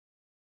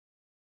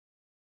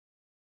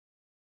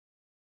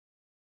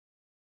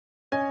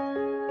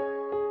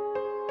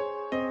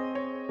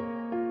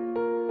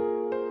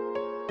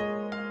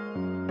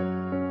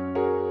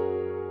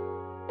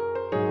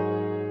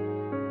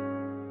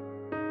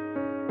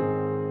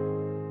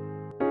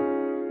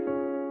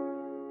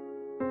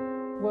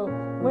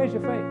where's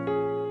your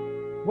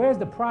faith? Where's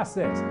the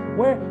process?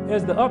 Where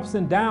is the ups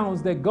and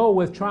downs that go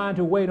with trying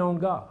to wait on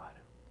God?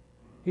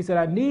 He said,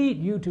 I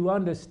need you to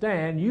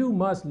understand you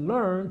must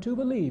learn to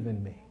believe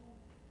in me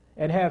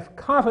and have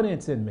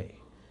confidence in me.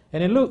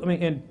 And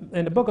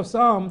in the book of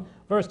Psalm,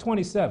 verse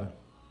 27,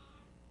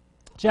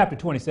 chapter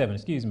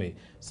 27,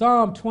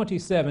 Psalm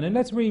 27, and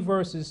let's read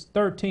verses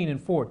 13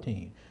 and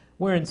 14.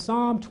 We're in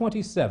Psalm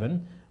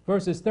 27,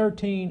 verses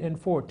 13 and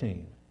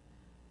 14.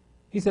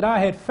 He said, I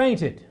had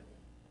fainted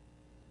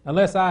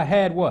unless I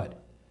had what?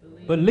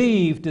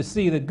 Believed to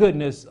see the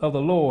goodness of the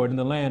Lord in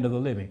the land of the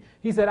living.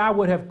 He said, I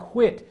would have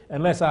quit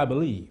unless I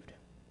believed.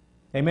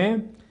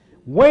 Amen?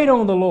 Wait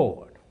on the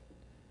Lord.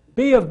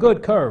 Be of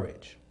good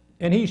courage,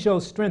 and he shall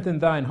strengthen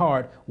thine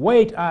heart.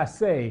 Wait, I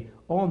say,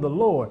 on the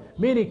Lord.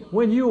 Meaning,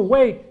 when you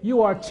wait,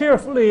 you are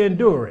cheerfully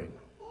enduring.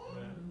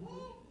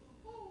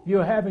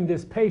 You're having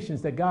this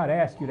patience that God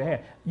asked you to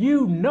have.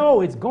 You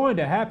know it's going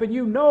to happen.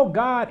 You know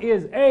God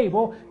is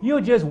able.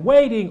 You're just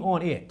waiting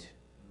on it.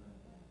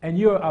 And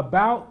you're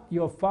about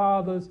your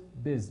Father's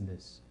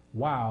business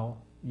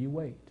while you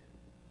wait.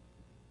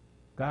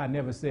 God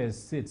never says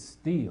sit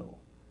still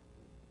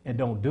and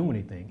don't do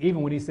anything.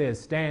 Even when he says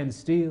stand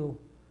still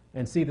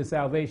and see the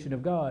salvation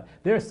of God,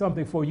 there's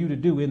something for you to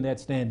do in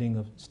that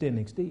standing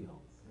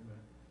still.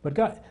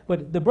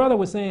 But the brother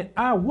was saying,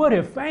 I would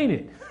have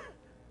fainted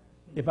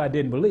if I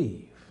didn't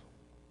believe.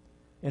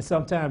 And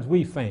sometimes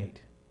we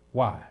faint.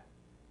 Why?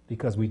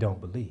 Because we don't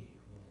believe.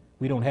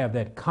 We don't have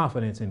that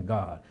confidence in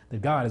God,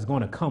 that God is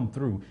going to come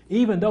through,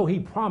 even though he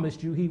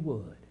promised you he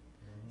would.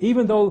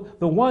 Even though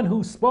the one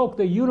who spoke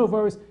the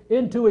universe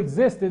into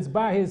existence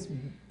by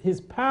his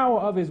power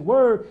of his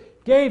word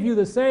gave you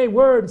the same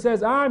word and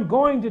says, I'm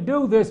going to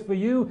do this for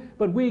you,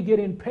 but we get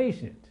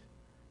impatient.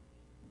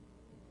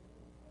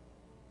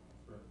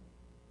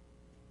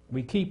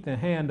 We keep the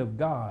hand of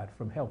God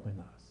from helping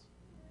us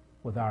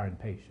with our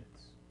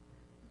impatience.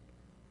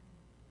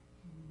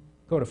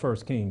 Go to 1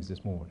 Kings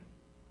this morning.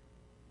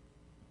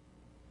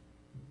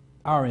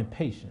 Our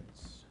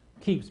impatience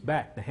keeps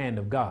back the hand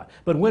of God.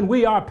 But when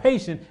we are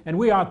patient and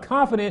we are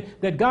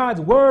confident that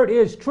God's word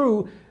is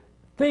true,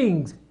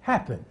 things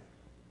happen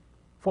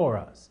for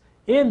us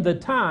in the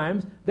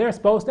times they're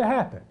supposed to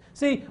happen.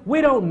 See,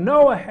 we don't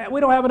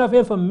have enough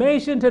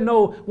information to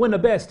know when the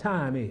best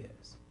time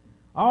is.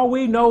 All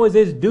we know is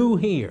it's due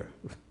here.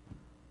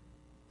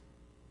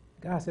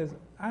 God says,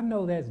 I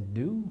know that's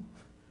due,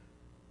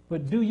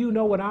 but do you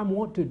know what I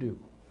want to do?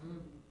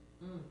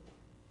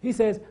 He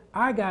says,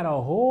 I got a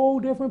whole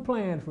different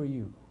plan for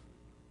you.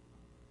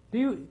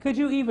 Could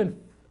you even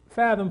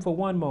fathom for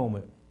one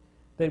moment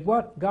that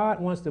what God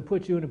wants to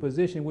put you in a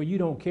position where you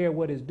don't care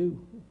what is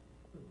due?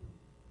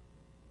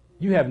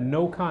 You have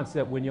no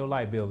concept when your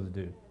light bill is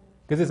due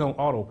because it's on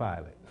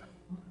autopilot.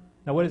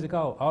 Now, what is it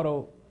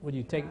called? When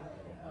you take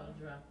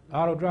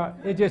auto drop?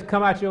 It just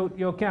come out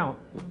your account.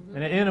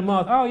 And at the end of the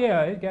month, oh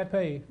yeah, it got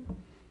paid.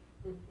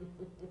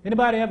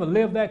 Anybody ever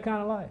lived that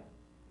kind of life?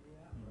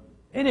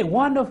 Isn't it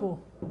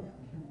wonderful?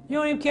 You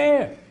don't even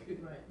care.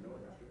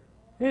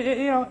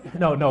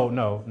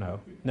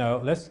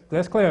 No.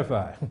 Let's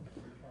clarify.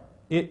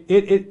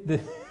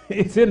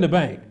 It's in the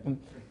bank.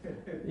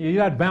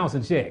 You're not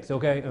bouncing checks,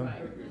 okay?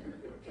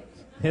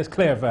 Let's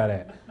clarify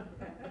that.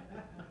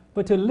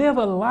 But to live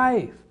a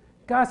life,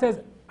 God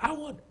says, I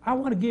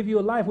want to give you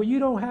a life where you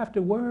don't have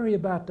to worry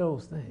about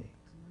those things.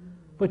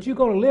 But you're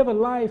going to live a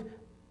life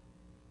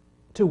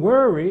to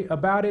worry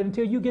about it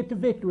until you get the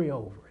victory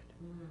over it.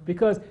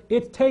 Because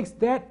it takes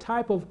that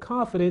type of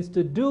confidence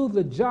to do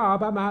the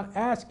job I'm going to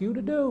ask you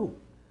to do.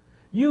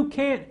 You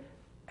can't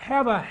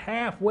have a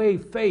halfway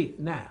faith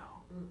now.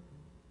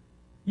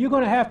 You're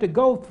going to have to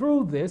go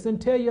through this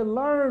until you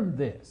learn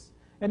this.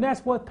 And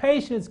that's what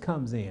patience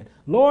comes in.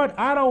 Lord,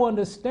 I don't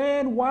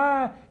understand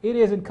why it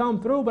isn't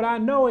come through, but I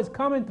know it's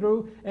coming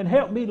through, and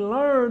help me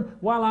learn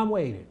while I'm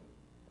waiting.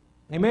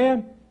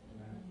 Amen?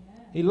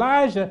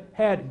 Elijah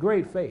had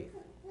great faith.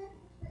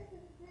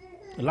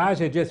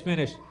 Elijah had just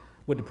finished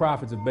with the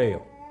prophets of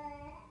Baal,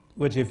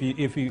 which if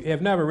you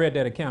have never read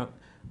that account,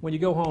 when you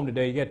go home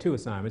today, you get two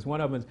assignments.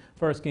 One of them is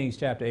 1 Kings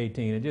chapter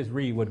 18, and just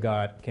read what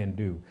God can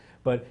do.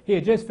 But he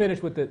had just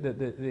finished with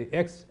the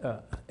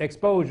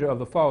exposure of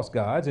the false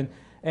gods, and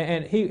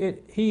he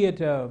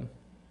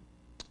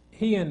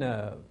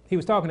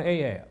was talking to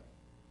Ahab.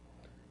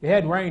 It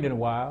hadn't rained in a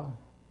while,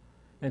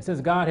 and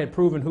since God had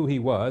proven who he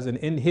was, and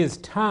in his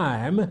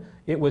time,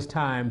 it was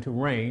time to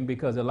rain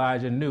because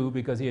Elijah knew,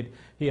 because he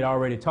had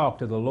already talked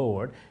to the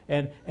Lord,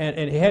 and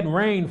it hadn't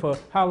rained for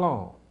how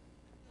long?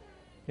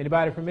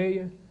 Anybody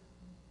familiar?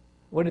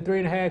 What in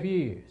 3.5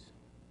 years?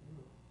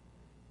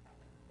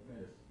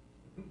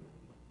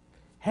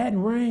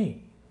 Hadn't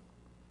rained.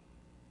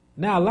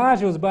 Now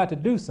Elijah was about to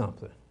do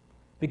something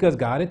because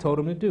God had told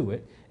him to do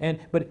it.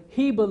 But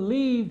he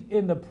believed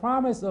in the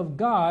promise of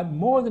God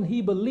more than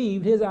he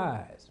believed his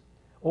eyes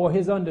or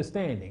his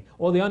understanding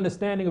or the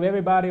understanding of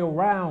everybody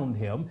around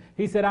him.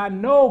 He said, I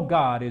know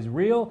God is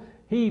real.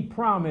 He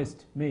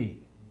promised me.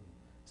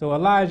 So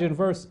Elijah in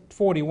verse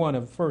 41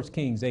 of 1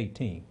 Kings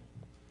 18.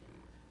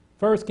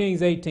 1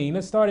 Kings 18.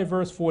 Let's start at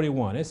verse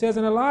 41. It says,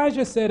 And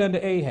Elijah said unto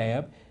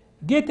Ahab,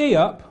 Get thee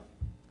up,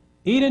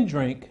 eat and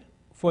drink,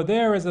 for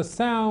there is a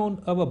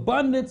sound of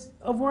abundance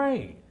of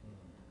rain.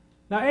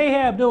 Now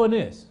Ahab doing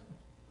this.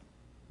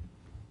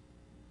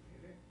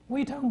 What are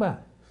you talking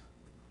about?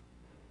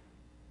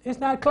 It's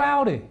not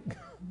cloudy.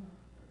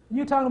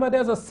 You're talking about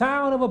there's a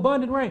sound of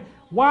abundant rain.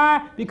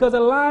 Why? Because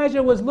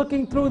Elijah was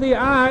looking through the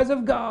eyes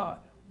of God.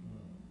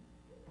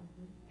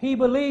 He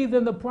believed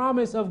in the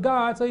promise of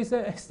God, so he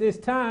said, it's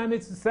time,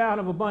 it's the sound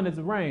of abundance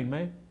of rain,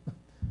 man.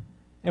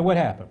 And what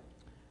happened?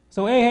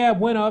 So Ahab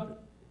went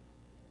up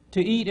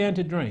to eat and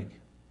to drink,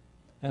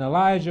 and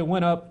Elijah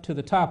went up to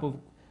the top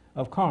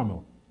of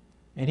Carmel,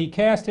 and he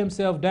cast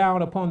himself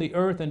down upon the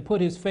earth and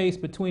put his face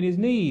between his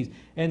knees,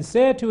 and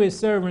said to his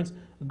servants,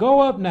 Go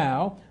up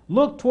now,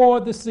 look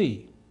toward the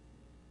sea.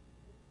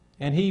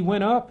 And he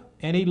went up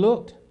and he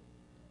looked,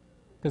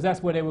 because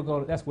that's where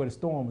that's where the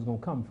storm was going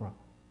to come from.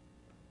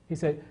 He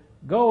said,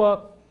 Go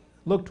up,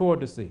 look toward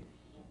the sea.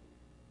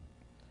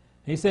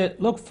 He said,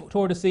 Look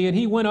toward the sea. And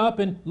he went up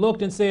and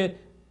looked and said,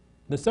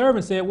 the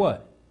servant said,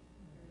 What?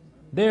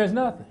 There's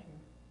nothing.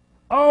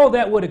 Oh,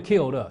 that would have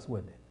killed us,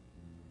 wouldn't it?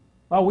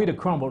 Oh, we'd have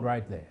crumbled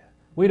right there.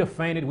 We'd have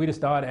fainted. We'd have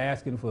started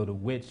asking for the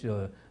witch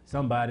or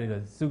somebody,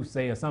 the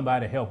soothsayer,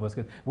 somebody to help us,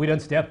 because we done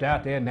stepped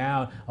out there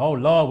now. Oh,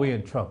 Lord, we're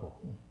in trouble.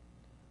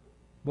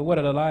 But what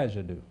did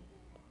Elijah do?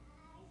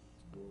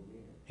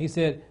 He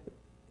said,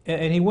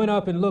 and he went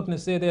up and looked and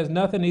said, There's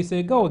nothing. He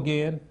said, Go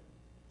again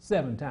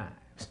 7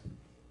 times.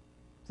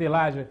 See,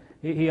 Elijah,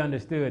 he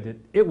understood that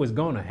it was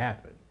going to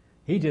happen.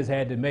 He just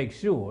had to make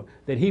sure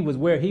that he was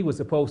where he was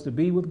supposed to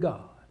be with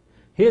God.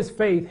 His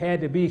faith had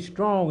to be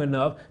strong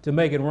enough to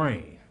make it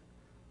rain.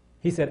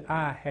 He said,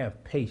 I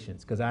have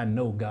patience because I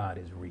know God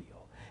is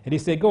real. And he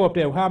said, Go up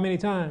there how many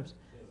times?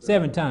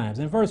 7 times.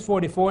 In verse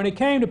 44, and it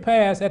came to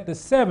pass at the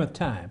 7th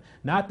time,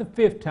 not the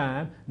 5th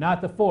time,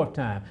 not the 4th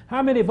time.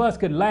 How many of us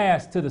could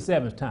last to the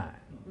 7th time?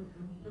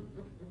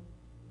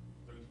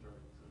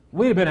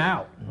 We'd have been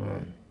out.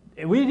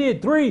 If we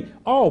did 3,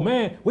 oh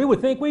man, we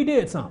would think we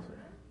did something.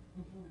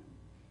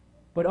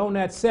 But on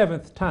that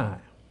 7th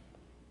time,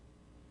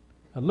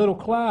 a little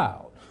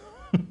cloud,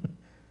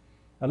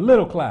 a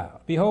little cloud.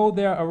 Behold,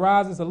 there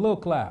arises a little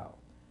cloud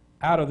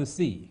out of the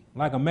sea,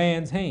 like a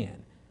man's hand.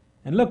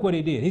 And look what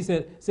he did. He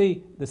said,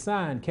 see, the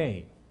sign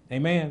came.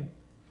 Amen.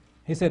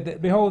 He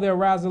said, Behold, there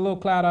arises a little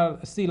cloud out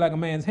of the sea like a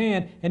man's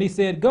hand. And he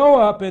said,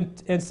 Go up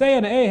and say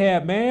unto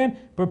Ahab, Man,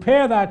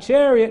 prepare thy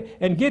chariot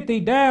and get thee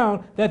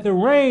down, that the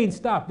rain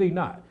stop thee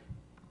not.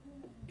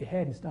 It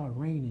hadn't started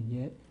raining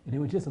yet, and it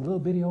was just a little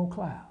bitty old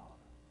cloud.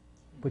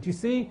 But you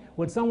see,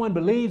 when someone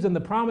believes in the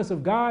promise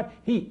of God,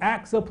 he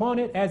acts upon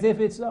it as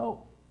if it's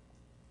so.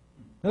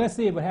 Now let's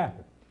see if it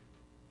happened.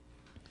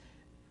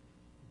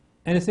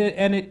 And it said,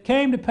 and it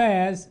came to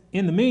pass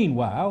in the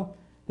meanwhile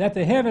that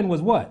the heaven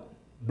was what?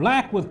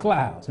 Black with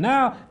clouds.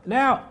 Now,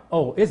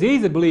 oh, it's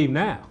easy to believe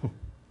now.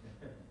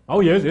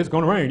 Oh, yes, it's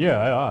going to rain.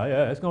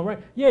 Yeah, it's going to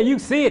rain. Yeah, you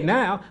see it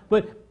now,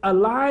 but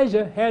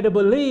Elijah had to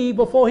believe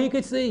before he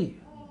could see.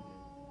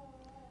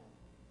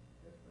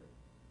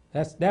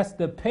 That's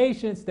the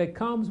patience that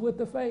comes with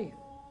the faith.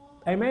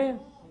 Amen?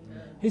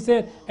 He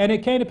said, and it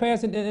came to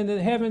pass, and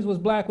the heavens was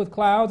black with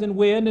clouds and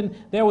wind, and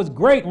there was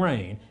great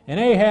rain. And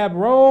Ahab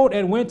rode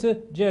and went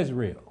to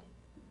Jezreel.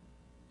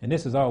 And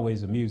this is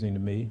always amusing to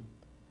me.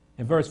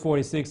 And verse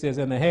 46 says,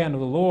 And the hand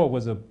of the Lord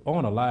was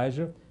on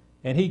Elijah,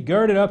 and he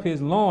girded up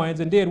his loins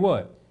and did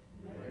what?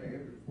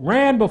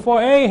 Ran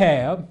before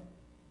Ahab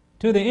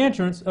to the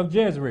entrance of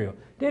Jezreel.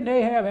 Didn't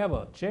Ahab have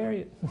a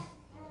chariot?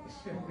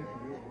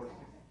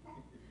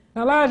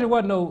 Now Elijah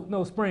wasn't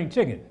no spring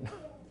chicken.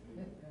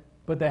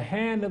 But the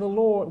hand of the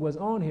Lord was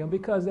on him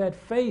because that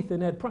faith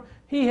and that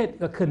he had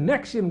a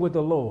connection with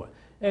the Lord.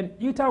 And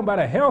you talking about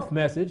a health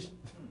message.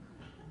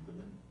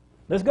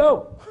 Let's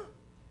go.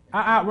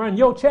 I outrun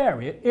your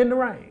chariot in the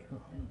rain.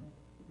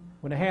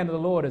 When the hand of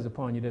the Lord is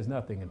upon you, there's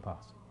nothing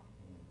impossible.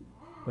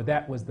 But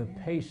that was the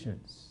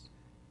patience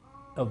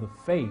of the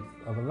faith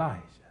of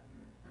Elijah.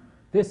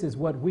 This is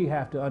what we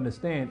have to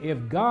understand.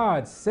 If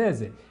God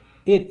says it,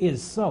 it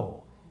is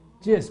so.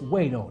 Just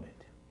wait on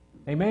it.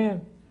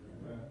 Amen?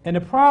 And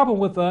the problem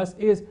with us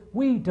is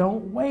we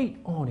don't wait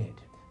on it.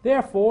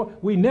 Therefore,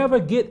 we never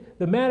get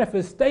the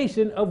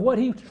manifestation of what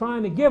he's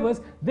trying to give us.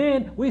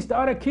 Then we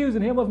start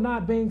accusing him of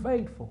not being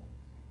faithful.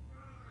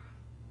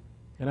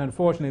 And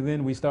unfortunately,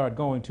 then we start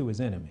going to his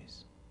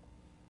enemies.